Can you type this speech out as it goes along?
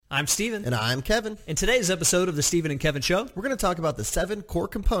I'm Steven. And I'm Kevin. In today's episode of the Steven and Kevin Show, we're going to talk about the 7 core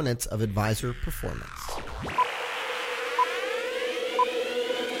components of advisor performance.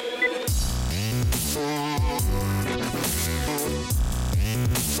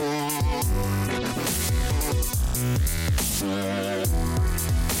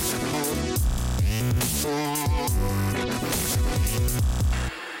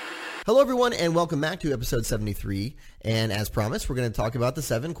 Hello, everyone, and welcome back to episode 73. And as promised, we're going to talk about the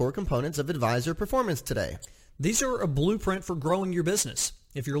 7 core components of advisor performance today. These are a blueprint for growing your business.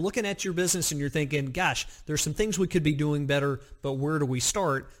 If you're looking at your business and you're thinking, gosh, there's some things we could be doing better, but where do we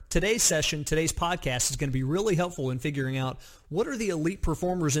start? Today's session, today's podcast is going to be really helpful in figuring out what are the elite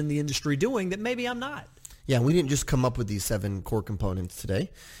performers in the industry doing that maybe I'm not. Yeah, we didn't just come up with these 7 core components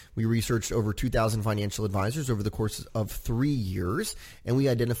today. We researched over 2,000 financial advisors over the course of 3 years, and we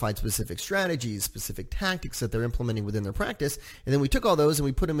identified specific strategies, specific tactics that they're implementing within their practice, and then we took all those and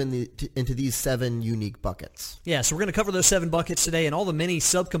we put them into these 7 unique buckets. Yeah, so we're going to cover those 7 buckets today and all the many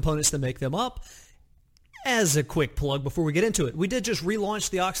subcomponents that make them up. As a quick plug before we get into it, we did just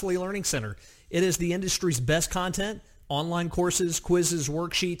relaunch the Oxley Learning Center. It is the industry's best content, online courses, quizzes,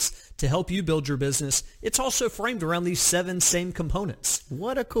 worksheets to help you build your business. It's also framed around these 7 same components.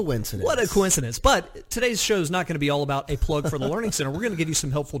 What a coincidence. What a coincidence. But today's show is not going to be all about a plug for the Learning Center. We're going to give you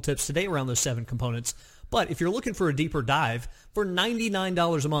some helpful tips today around those 7 components. But if you're looking for a deeper dive, for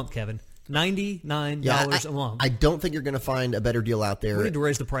 $99 a month, Kevin, $99 a month. I don't think you're going to find a better deal out there. We need to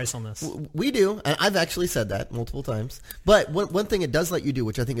raise the price on this. We do, and I've actually said that multiple times. But one thing it does let you do,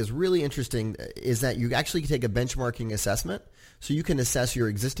 which I think is really interesting, is that you actually take a benchmarking assessment. So you can assess your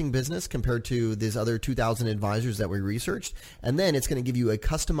existing business compared to these other 2,000 advisors that we researched. And then it's going to give you a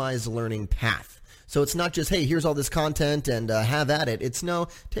customized learning path. So it's not just, hey, here's all this content and have at it. It's no,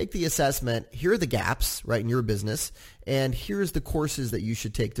 take the assessment. Here are the gaps, right, in your business. And here's the courses that you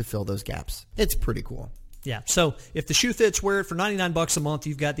should take to fill those gaps. It's pretty cool. Yeah. So if the shoe fits, wear it. For $99 a month,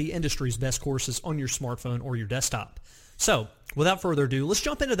 you've got the industry's best courses on your smartphone or your desktop. So without further ado, let's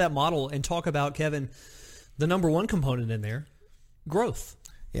jump into that model and talk about, Kevin, the number 1 component in there, growth.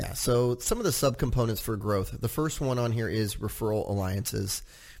 Yeah. So some of the subcomponents for growth. The first one on here is referral alliances.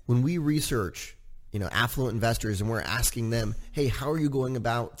 When we research affluent investors and we're asking them, hey, how are you going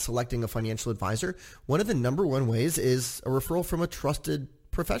about selecting a financial advisor? One of the number 1 ways is a referral from a trusted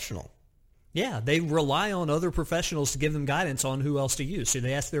professional. Yeah, they rely on other professionals to give them guidance on who else to use. So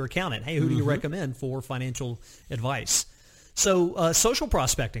they ask their accountant, hey, who do you recommend for financial advice? So social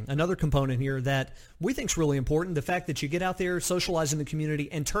prospecting, another component here that we think is really important. The fact that you get out there, socialize in the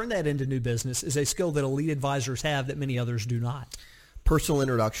community, and turn that into new business is a skill that elite advisors have that many others do not. Personal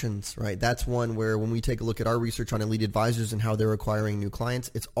introductions, right? That's one where when we take a look at our research on elite advisors and how they're acquiring new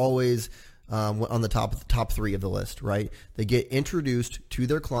clients, it's always on the top 3 of the list, right? They get introduced to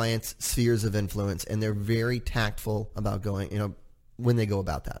their clients' spheres of influence, and they're very tactful about going, when they go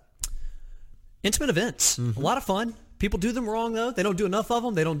about that. Intimate events, a lot of fun. People do them wrong, though. They don't do enough of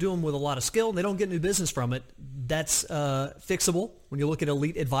them. They don't do them with a lot of skill. They don't get new business from it. That's fixable. When you look at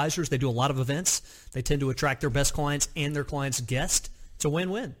elite advisors, they do a lot of events. They tend to attract their best clients and their clients' guests. It's a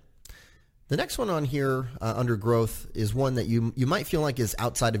win-win. The next one on here under growth is one that you might feel like is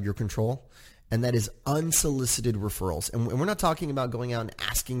outside of your control, and that is unsolicited referrals. And we're not talking about going out and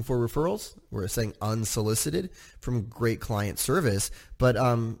asking for referrals. We're saying unsolicited from great client service. But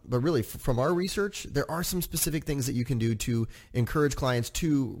really, from our research, there are some specific things that you can do to encourage clients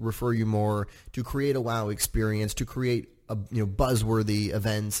to refer you more, to create a wow experience, to create buzzworthy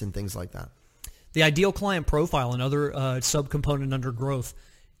events and things like that. The ideal client profile, another subcomponent under growth.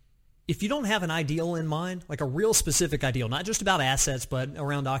 If you don't have an ideal in mind, like a real specific ideal, not just about assets, but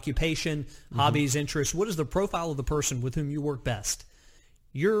around occupation, hobbies, interests, what is the profile of the person with whom you work best?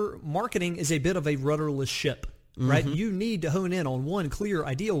 Your marketing is a bit of a rudderless ship, right? You need to hone in on one clear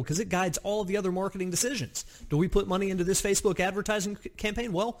ideal because it guides all of the other marketing decisions. Do we put money into this Facebook advertising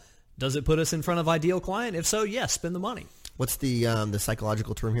campaign? Well, does it put us in front of ideal client? If so, yes, spend the money. What's the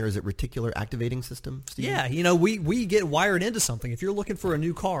psychological term here? Is it reticular activating system, Steve? Yeah, we get wired into something. If you're looking for a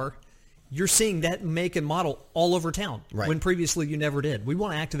new car, you're seeing that make and model all over town when previously you never did. We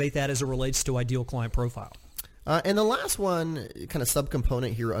want to activate that as it relates to ideal client profile. And the last one, kind of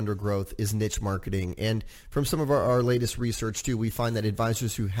subcomponent here under growth, is niche marketing. And from some of our latest research, too, we find that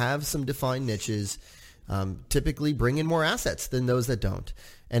advisors who have some defined niches typically bring in more assets than those that don't.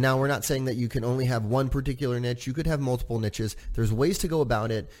 And now we're not saying that you can only have one particular niche. You could have multiple niches. There's ways to go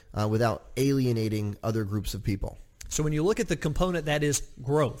about it without alienating other groups of people. So when you look at the component that is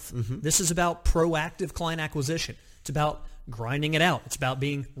growth, this is about proactive client acquisition. It's about grinding it out. It's about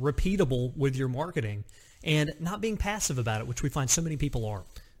being repeatable with your marketing and not being passive about it, which we find so many people are.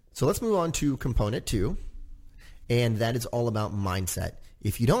 So let's move on to component 2, and that is all about mindset.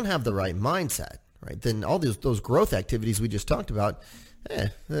 If you don't have the right mindset, right, then all those growth activities we just talked about,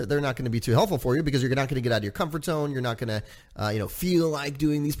 they're not going to be too helpful for you because you're not going to get out of your comfort zone. You're not going to, feel like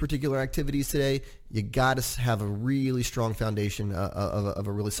doing these particular activities today. You got to have a really strong foundation of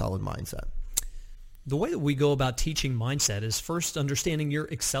a really solid mindset. The way that we go about teaching mindset is first understanding your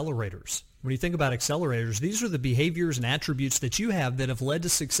accelerators. When you think about accelerators, these are the behaviors and attributes that you have that have led to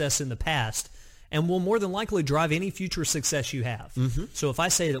success in the past and will more than likely drive any future success you have. Mm-hmm. So if I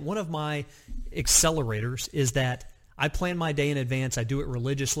say that one of my accelerators is that I plan my day in advance, I do it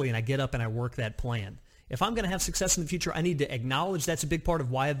religiously, and I get up and I work that plan. If I'm going to have success in the future, I need to acknowledge that's a big part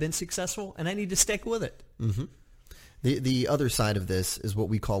of why I've been successful, and I need to stick with it. Mm-hmm. The other side of this is what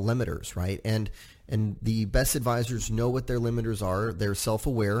we call limiters, right? And the best advisors know what their limiters are. They're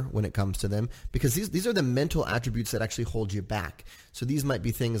self-aware when it comes to them because these are the mental attributes that actually hold you back. So these might be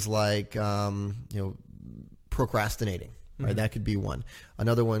things like procrastinating. Right, that could be one.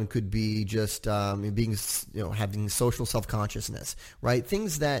 Another one could be just being, having social self-consciousness. Right,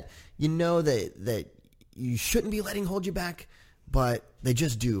 things that that you shouldn't be letting hold you back, but they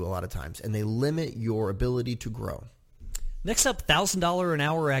just do a lot of times, and they limit your ability to grow. Next up, $1,000 an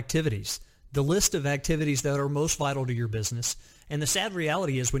hour activities. The list of activities that are most vital to your business. And the sad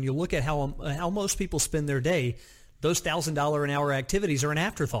reality is when you look at how most people spend their day, those $1,000 an hour activities are an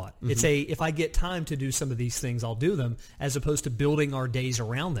afterthought. Mm-hmm. It's if I get time to do some of these things, I'll do them, as opposed to building our days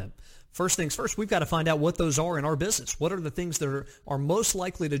around them. First things first, we've got to find out what those are in our business. What are the things that are most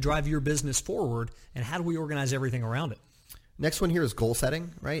likely to drive your business forward, and how do we organize everything around it? Next one here is goal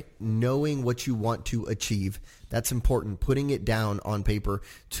setting, right? Knowing what you want to achieve. That's important. Putting it down on paper.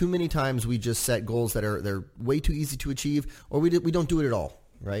 Too many times we just set goals that they're way too easy to achieve, or we don't do it at all.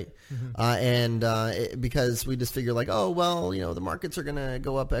 Right? Mm-hmm. Because we just figure like, the markets are going to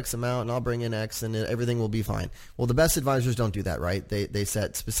go up X amount and I'll bring in X and everything will be fine. Well, the best advisors don't do that, right? They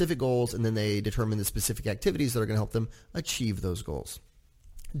set specific goals and then they determine the specific activities that are going to help them achieve those goals.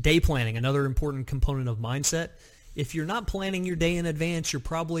 Day planning, another important component of mindset. If you're not planning your day in advance, you're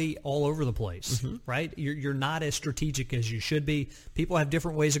probably all over the place, mm-hmm. right? You're not as strategic as you should be. People have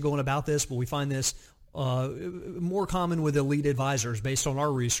different ways of going about this, but we find this more common with elite advisors based on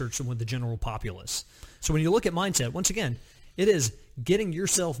our research than with the general populace. So when you look at mindset, once again, it is getting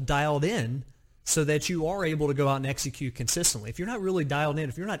yourself dialed in so that you are able to go out and execute consistently. If you're not really dialed in,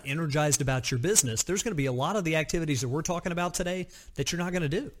 if you're not energized about your business, there's going to be a lot of the activities that we're talking about today that you're not going to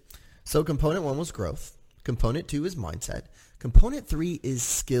do. So component 1 was growth. Component 2 is mindset. Component 3 is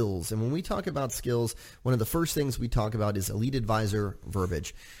skills. And when we talk about skills, one of the first things we talk about is elite advisor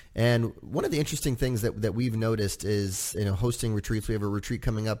verbiage. And one of the interesting things that we've noticed is, hosting retreats. We have a retreat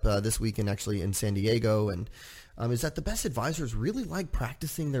coming up this weekend, actually in San Diego, and is that the best advisors really like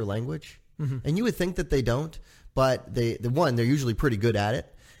practicing their language. Mm-hmm. And you would think that they don't, but they're usually pretty good at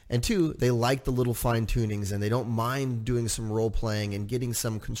it. And 2, they like the little fine tunings and they don't mind doing some role playing and getting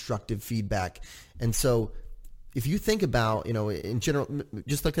some constructive feedback. And so if you think about, in general,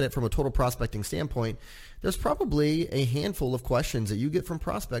 just look at it from a total prospecting standpoint, there's probably a handful of questions that you get from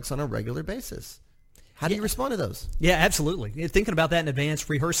prospects on a regular basis. How do you respond to those? Yeah, absolutely. Thinking about that in advance,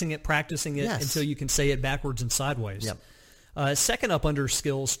 rehearsing it, practicing it Yes. until you can say it backwards and sideways. Yep. Second up under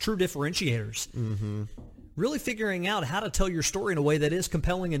skills, true differentiators. Mm-hmm. Really figuring out how to tell your story in a way that is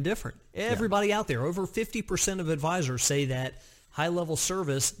compelling and different. Everybody out there, over 50% of advisors say that high-level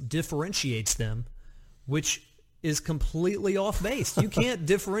service differentiates them, which is completely off base. You can't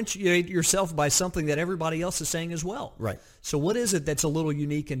differentiate yourself by something that everybody else is saying as well. Right. So what is it that's a little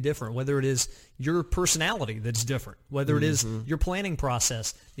unique and different? Whether it is your personality that's different, whether it is your planning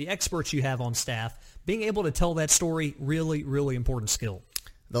process, the experts you have on staff, being able to tell that story, really, really important skill.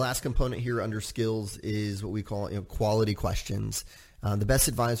 The last component here under skills is what we call quality questions. The best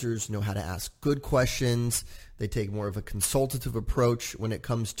advisors know how to ask good questions. They take more of a consultative approach when it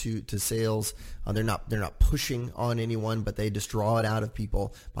comes to sales. They're not pushing on anyone, but they just draw it out of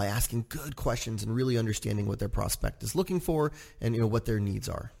people by asking good questions and really understanding what their prospect is looking for and what their needs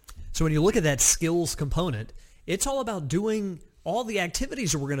are. So when you look at that skills component, it's all about doing all the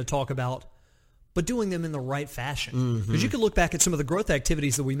activities that we're going to talk about, but doing them in the right fashion. Because you could look back at some of the growth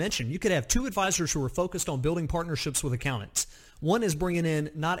activities that we mentioned. You could have 2 advisors who are focused on building partnerships with accountants. One is bringing in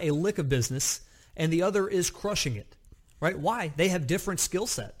not a lick of business, and the other is crushing it. Right? Why? They have different skill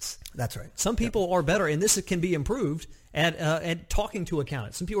sets. That's right. Some people are better, and this can be improved at talking to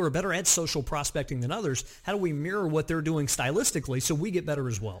accountants. Some people are better at social prospecting than others. How do we mirror what they're doing stylistically so we get better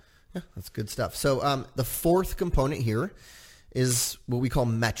as well? Yeah, that's good stuff. So the fourth component here is what we call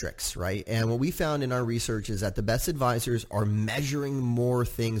metrics, right? And what we found in our research is that the best advisors are measuring more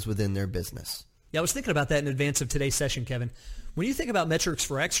things within their business. Yeah, I was thinking about that in advance of today's session, Kevin. When you think about metrics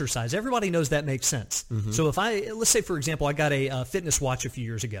for exercise, everybody knows that makes sense. So let's say, for example, I got a fitness watch a few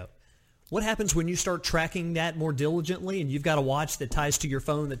years ago. What happens when you start tracking that more diligently and you've got a watch that ties to your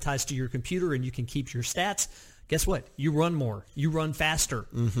phone, that ties to your computer, and you can keep your stats? Guess what? You run more. You run faster,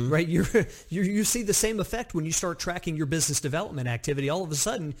 right? You see the same effect when you start tracking your business development activity. All of a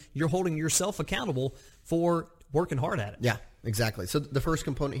sudden, you're holding yourself accountable for working hard at it. Yeah, exactly. So the first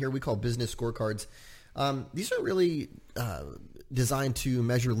component here we call business scorecards. These are really designed to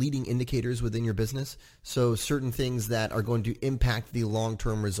measure leading indicators within your business. So certain things that are going to impact the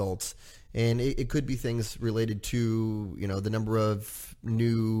long-term results. And it could be things related to, the number of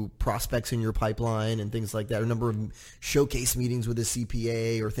new prospects in your pipeline and things like that, or number of showcase meetings with a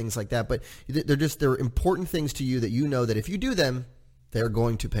CPA or things like that. But they're important things to you that you know that if you do them, they're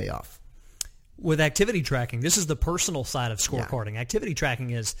going to pay off. With activity tracking, this is the personal side of scorecarding. Yeah. Activity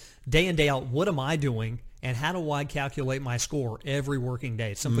tracking is day in, day out, what am I doing and how do I calculate my score every working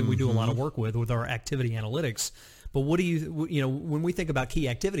day? It's something we do a lot of work with our activity analytics. But what do when we think about key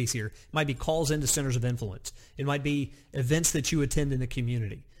activities here, it might be calls into centers of influence. It might be events that you attend in the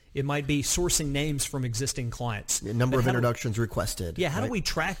community. It might be sourcing names from existing clients. A number of introductions requested. Yeah, how do we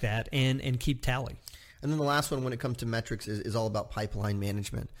track that and keep tally? And then the last one when it comes to metrics is all about pipeline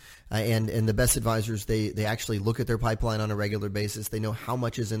management. And the best advisors, they actually look at their pipeline on a regular basis. They know how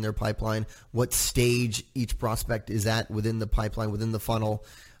much is in their pipeline, what stage each prospect is at within the pipeline, within the funnel.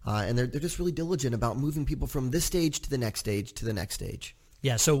 And they're just really diligent about moving people from this stage to the next stage to the next stage.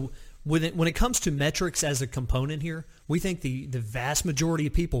 Yeah, so when it comes to metrics as a component here, we think the vast majority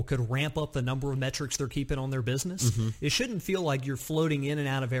of people could ramp up the number of metrics they're keeping on their business. It shouldn't feel like you're floating in and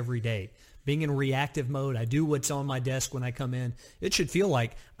out of every day. Being in reactive mode, I do what's on my desk when I come in. It should feel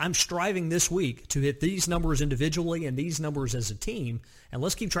like I'm striving this week to hit these numbers individually and these numbers as a team, and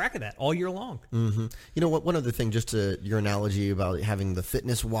let's keep track of that all year long. You know what? One other thing, just to your analogy about having the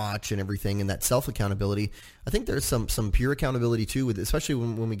fitness watch and everything and that self-accountability, I think there's some pure accountability too, with especially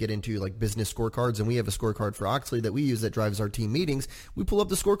when we get into like business scorecards, and we have a scorecard for Oxley that we use that drives our team meetings. We pull up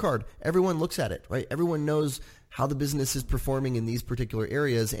the scorecard. Everyone looks at it, right? Everyone knows how the business is performing in these particular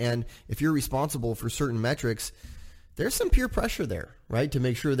areas. And if you're responsible for certain metrics, there's some peer pressure there, right, to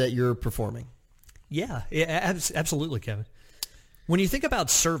make sure that you're performing. Yeah, absolutely, Kevin. When you think about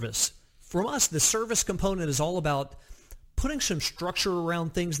service, from us, the service component is all about putting some structure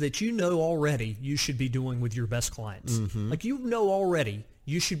around things that you know already you should be doing with your best clients. Like you know already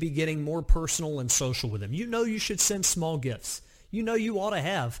you should be getting more personal and social with them. You know you should send small gifts. You know you ought to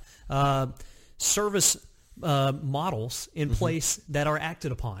have service models in place that are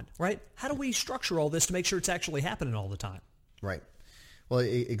acted upon, right? How do we structure all this to make sure it's actually happening all the time? Right. Well,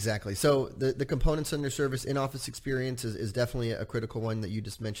 exactly. So the components under service in-office experience is definitely a critical one that you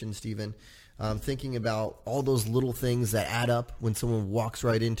just mentioned, Stephen. Thinking about all those little things that add up when someone walks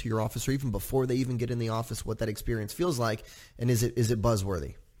right into your office, or even before they even get in the office, what that experience feels like, and is it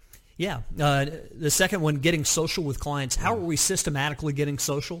buzzworthy? Yeah. The second one, getting social with clients. How are we systematically getting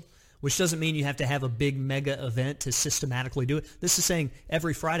social? Which doesn't mean you have to have a big mega event to systematically do it. This is saying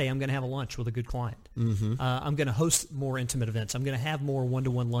every Friday I'm going to have a lunch with a good client. I'm going to host more intimate events. I'm going to have more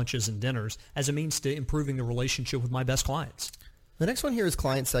one-to-one lunches and dinners as a means to improving the relationship with my best clients. The next one here is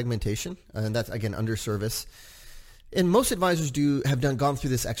client segmentation, and that's, again, under service. And most advisors have gone through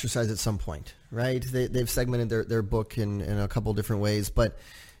this exercise at some point, right? They've segmented their book in a couple different ways, but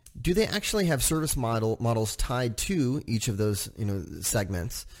do they actually have service models tied to each of those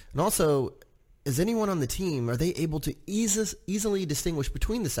segments? And also, is anyone on the team, are they able to easily distinguish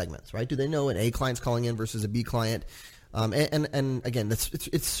between the segments, right? Do they know an A client's calling in versus a B client? And again,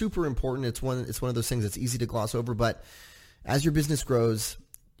 it's super important. It's one of those things that's easy to gloss over, but as your business grows,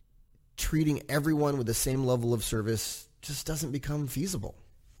 treating everyone with the same level of service just doesn't become feasible.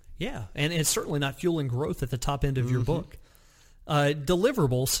 Yeah, and it's certainly not fueling growth at the top end of your book.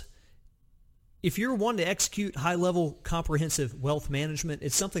 Deliverables, if you're wanting to execute high-level comprehensive wealth management,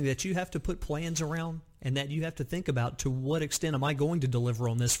 it's something that you have to put plans around and that you have to think about to what extent am I going to deliver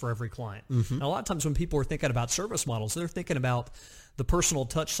on this for every client. Now, a lot of times when people are thinking about service models, they're thinking about the personal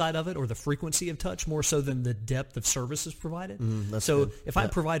touch side of it or the frequency of touch more so than the depth of services provided. So good. If I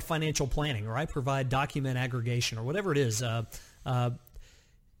provide financial planning or I provide document aggregation or whatever it is,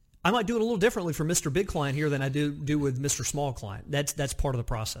 I might do it a little differently for Mr. Big Client here than I do with Mr. Small Client. That's part of the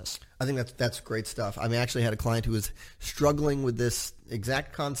process. I think that's great stuff. I actually had a client who was struggling with this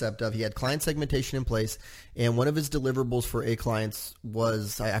exact concept of he had client segmentation in place, and one of his deliverables for A clients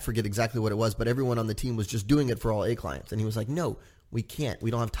was, I forget exactly what it was, but everyone on the team was just doing it for all A clients. And he was like, no, we can't.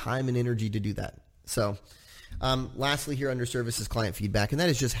 We don't have time and energy to do that. So lastly here under service is client feedback, and that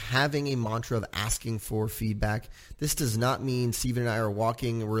is just having a mantra of asking for feedback. This does not mean Steven and I are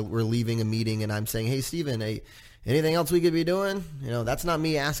walking, we're leaving a meeting, and I'm saying, hey, Steven, hey, anything else we could be doing? That's not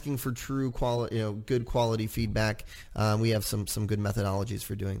me asking for true quality, good quality feedback. We have some good methodologies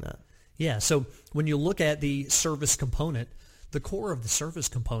for doing that. Yeah, so when you look at the service component, the core of the service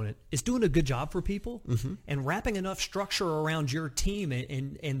component is doing a good job for people and wrapping enough structure around your team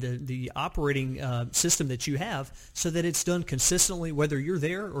and the operating system that you have so that it's done consistently, whether you're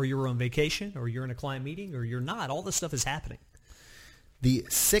there or you're on vacation or you're in a client meeting or you're not. All this stuff is happening. The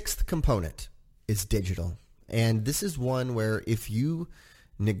sixth component is digital. And this is one where if you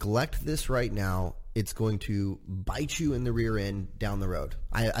neglect this right now, it's going to bite you in the rear end down the road.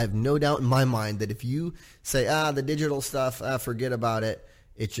 I have no doubt in my mind that if you say, the digital stuff, forget about it,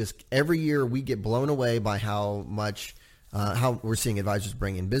 it's just every year we get blown away by how much, how we're seeing advisors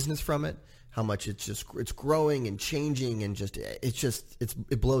bring in business from it, how much it's growing and changing, and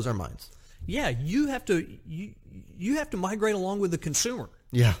it blows our minds. Yeah, you have to migrate along with the consumer.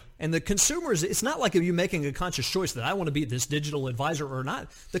 Yeah. And the consumers, it's not like you making a conscious choice that I want to be this digital advisor or not.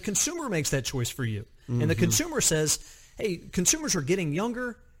 The consumer makes that choice for you. And the consumer says, hey, consumers are getting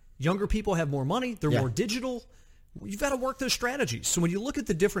younger. Younger people have more money. They're more digital. You've got to work those strategies. So when you look at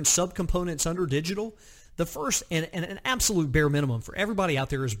the different subcomponents under digital, the first and an absolute bare minimum for everybody out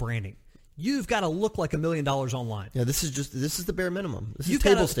there is branding. You've got to look like $1 million online. Yeah, this is the bare minimum. This is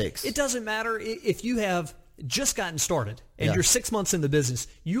table stakes. It doesn't matter if you have just gotten started and you're 6 months in the business,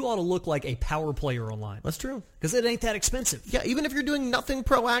 you ought to look like a power player online. That's true. Because it ain't that expensive. Yeah, even if you're doing nothing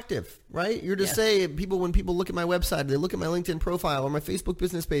proactive, right? You're just saying, when people look at my website, they look at my LinkedIn profile or my Facebook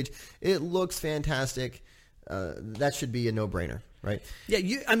business page, it looks fantastic. That should be a no-brainer, right? Yeah,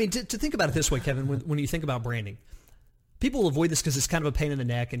 to think about it this way, Kevin, when you think about branding, people avoid this because it's kind of a pain in the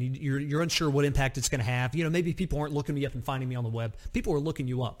neck, and you're unsure what impact it's going to have. Maybe people aren't looking me up and finding me on the web. People are looking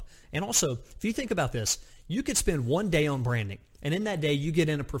you up. And also, if you think about this, you could spend one day on branding, and in that day, you get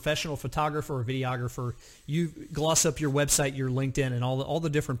in a professional photographer or videographer, you gloss up your website, your LinkedIn, and all the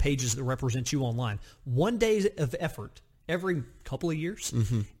different pages that represent you online. 1 day of effort every couple of years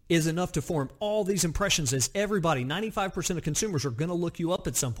is enough to form all these impressions as everybody, 95% of consumers are going to look you up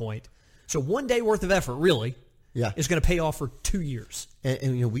at some point. So 1 day worth of effort, really, is going to pay off for 2 years.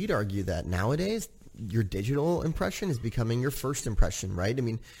 And we'd argue that nowadays your digital impression is becoming your first impression, right? I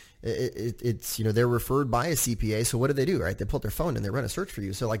mean, it's they're referred by a CPA, so what do, right? They pull up their phone and they run a search for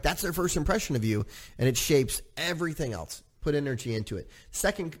you. So that's their first impression of you, and it shapes everything else. Put energy into it.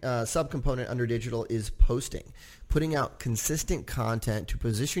 Second subcomponent under digital is posting, putting out consistent content to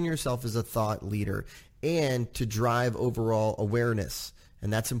position yourself as a thought leader and to drive overall awareness.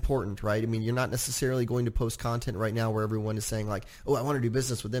 And that's important, right? I mean, you're not necessarily going to post content right now where everyone is saying like, oh, I want to do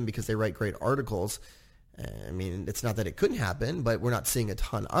business with them because they write great articles. I mean, it's not that it couldn't happen, but we're not seeing a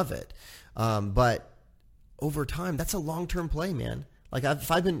ton of it. But over time, that's a long-term play, man. Like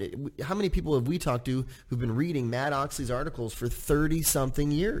how many people have we talked to who've been reading Matt Oxley's articles for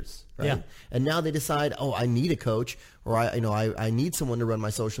 30-something years, right? Yeah. And now they decide, oh, I need a coach, or I need someone to run my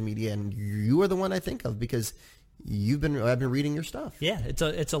social media, and you are the one I think of because I've been reading your stuff. Yeah,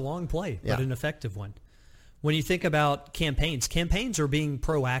 it's a long play, but an effective one. When you think about campaigns are being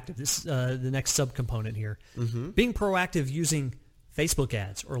proactive. This is the next subcomponent here. Being proactive using Facebook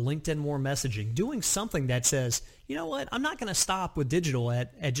ads or LinkedIn warm messaging, doing something that says, you know what, I'm not going to stop with digital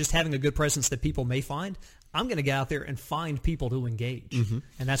at just having a good presence that people may find. I'm going to get out there and find people to engage.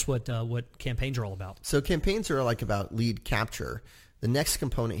 And that's what campaigns are all about. So campaigns are like about lead capture. The next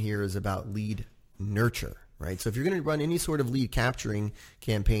component here is about lead nurture. Right. So if you're going to run any sort of lead capturing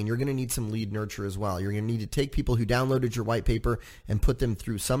campaign, you're going to need some lead nurture as well. You're going to need to take people who downloaded your white paper and put them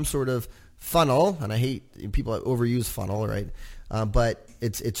through some sort of funnel. And I hate people that overuse funnel, right? But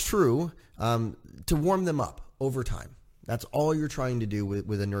it's true to warm them up over time. That's all you're trying to do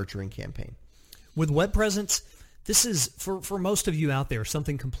with a nurturing campaign. With web presence, this is, for most of you out there,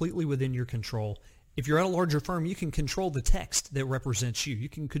 something completely within your control. If you're at a larger firm, you can control the text that represents you. You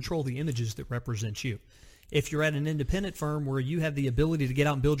can control the images that represent you. If you're at an independent firm where you have the ability to get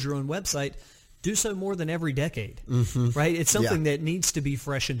out and build your own website, do so more than every decade, right? It's something that needs to be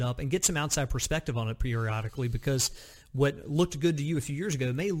freshened up and get some outside perspective on it periodically because what looked good to you a few years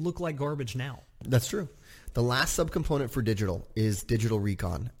ago may look like garbage now. That's true. The last subcomponent for digital is digital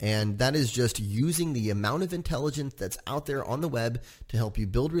recon, and that is just using the amount of intelligence that's out there on the web to help you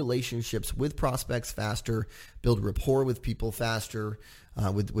build relationships with prospects faster, build rapport with people faster,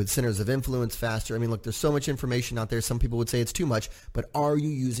 with centers of influence faster. I mean, look, there's so much information out there. Some people would say it's too much, but are you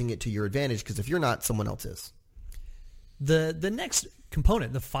using it to your advantage? Because if you're not, someone else is. The next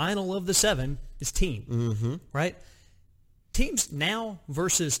component, the final of the 7, is team, right? Teams now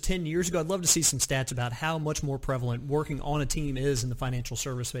versus 10 years ago, I'd love to see some stats about how much more prevalent working on a team is in the financial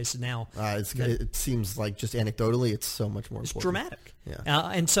service space now. It seems like just anecdotally, it's so much more important. It's dramatic. Yeah.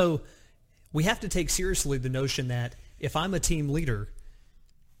 And so we have to take seriously the notion that if I'm a team leader,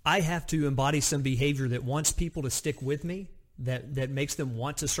 I have to embody some behavior that wants people to stick with me, that makes them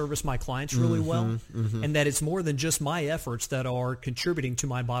want to service my clients really well, and that it's more than just my efforts that are contributing to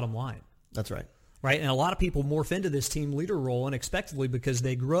my bottom line. That's right. Right, and a lot of people morph into this team leader role unexpectedly because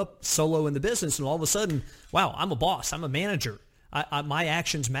they grew up solo in the business, and all of a sudden, wow, I'm a boss, I'm a manager. My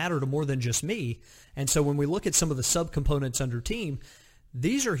actions matter to more than just me. And so when we look at some of the subcomponents under team,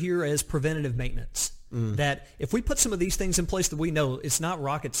 these are here as preventative maintenance. That if we put some of these things in place that we know, it's not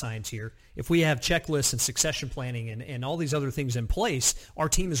rocket science here. If we have checklists and succession planning and all these other things in place, our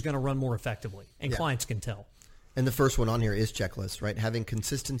team is going to run more effectively, and clients can tell. And the first one on here is checklists, right? Having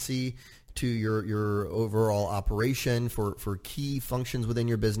consistency to your overall operation for key functions within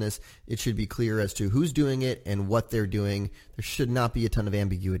your business. It should be clear as to who's doing it and what they're doing. There should not be a ton of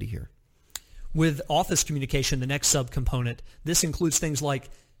ambiguity here. With office communication, the next subcomponent, this includes things like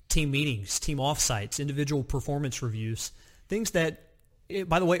team meetings, team offsites, individual performance reviews, things that,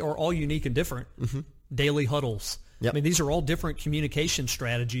 by the way, are all unique and different. Daily huddles. Yep. I mean, these are all different communication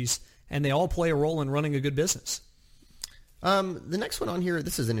strategies, and they all play a role in running a good business. The next one on here,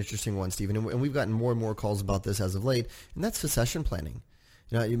 this is an interesting one, Stephen, and we've gotten more and more calls about this as of late, and that's succession planning.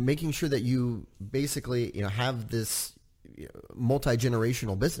 Making sure that you basically have this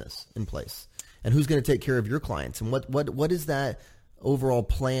multi-generational business in place, and who's going to take care of your clients, and what does that overall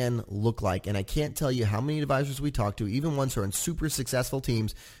plan look like? And I can't tell you how many advisors we talk to, even ones who are in super successful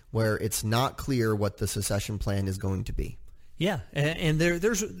teams, where it's not clear what the succession plan is going to be. Yeah, and there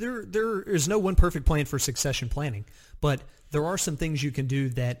is no one perfect plan for succession planning, but there are some things you can do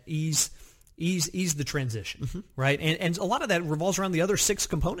that ease the transition, right? And a lot of that revolves around the other 6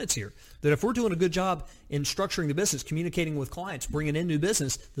 components here, that if we're doing a good job in structuring the business, communicating with clients, bringing in new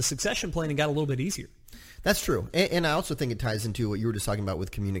business, the succession planning got a little bit easier. That's true. And I also think it ties into what you were just talking about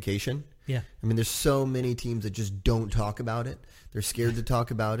with communication. Yeah. I mean, there's so many teams that just don't talk about it. They're scared to talk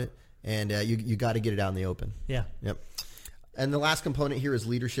about it, and you got to get it out in the open. Yeah. Yep. And the last component here is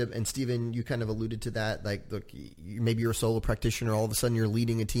leadership. And Stephen, you kind of alluded to that. Like, look, maybe you're a solo practitioner. All of a sudden, you're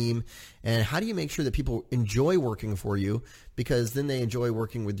leading a team. And how do you make sure that people enjoy working for you? Because then they enjoy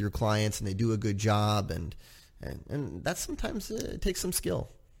working with your clients, and they do a good job. And that sometimes takes some skill.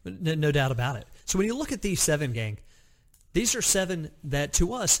 No doubt about it. So when you look at these 7, gang, these are 7 that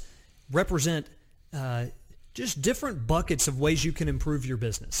to us represent just different buckets of ways you can improve your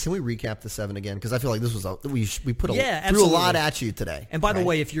business. Can we recap the 7 again? Because I feel like this was we put threw a lot at you today. And by the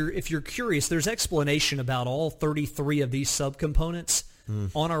way, if you're curious, there's explanation about all 33 of these subcomponents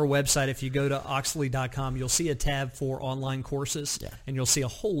on our website. If you go to Oxley.com, you'll see a tab for online courses, and you'll see a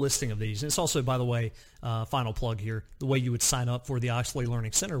whole listing of these. And it's also, by the way, final plug here, the way you would sign up for the Oxley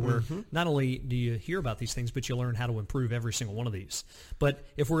Learning Center, where not only do you hear about these things, but you learn how to improve every single one of these. But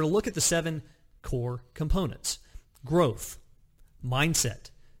if we're to look at the 7 core components: growth,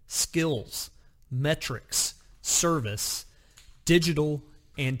 mindset, skills, metrics, service, digital,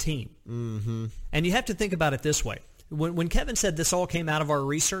 and team. And you have to think about it this way. When Kevin said this all came out of our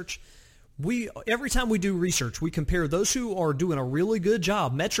research, every time we do research, we compare those who are doing a really good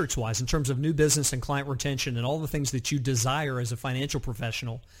job metrics-wise in terms of new business and client retention and all the things that you desire as a financial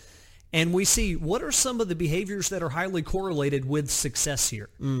professional. And we see what are some of the behaviors that are highly correlated with success here.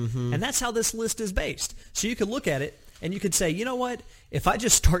 And that's how this list is based. So you could look at it and you could say, you know what, if I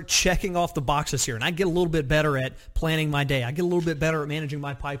just start checking off the boxes here and I get a little bit better at planning my day, I get a little bit better at managing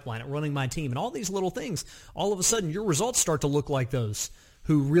my pipeline, at running my team, and all these little things, all of a sudden your results start to look like those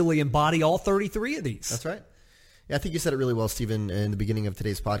who really embody all 33 of these. That's right. Yeah, I think you said it really well, Stephen, in the beginning of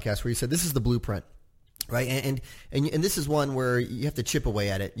today's podcast, where you said this is the blueprint. Right, and this is one where you have to chip away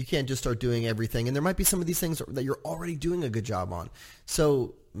at it. You can't just start doing everything, and there might be some of these things that you're already doing a good job on.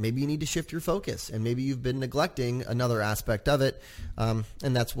 So maybe you need to shift your focus, and maybe you've been neglecting another aspect of it, and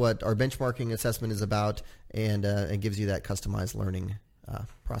that's what our benchmarking assessment is about, and it gives you that customized learning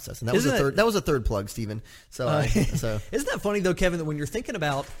process. And that was a third plug, Stephen. So isn't that funny though, Kevin, that when you're thinking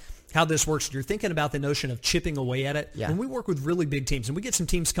about how this works. You're thinking about the notion of chipping away at it. Yeah. When we work with really big teams, and we get some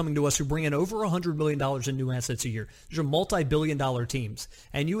teams coming to us who bring in over $100 million in new assets a year. These are multi-billion-dollar teams.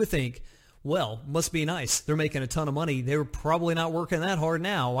 And you would think, well, must be nice. They're making a ton of money. They're probably not working that hard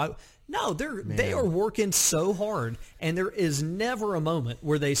now. No, they are working so hard, and there is never a moment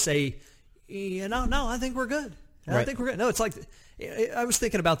where they say, no, I think we're good. I think we're good. No, it's like, I was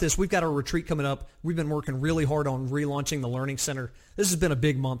thinking about this. We've got our retreat coming up. We've been working really hard on relaunching the Learning Center. This has been a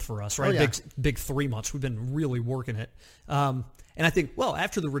big month for us, right? Oh, yeah. Big 3 months. We've been really working it. And I think, well,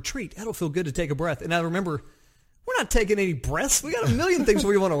 after the retreat, that'll feel good to take a breath. And I remember, we're not taking any breaths. We got a million things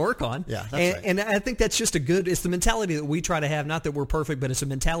we want to work on. Yeah, that's right. And I think that's just it's the mentality that we try to have. Not that we're perfect, but it's a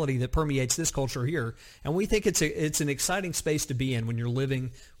mentality that permeates this culture here. And we think it's an exciting space to be in when you're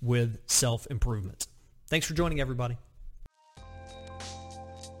living with self-improvement. Thanks for joining, everybody.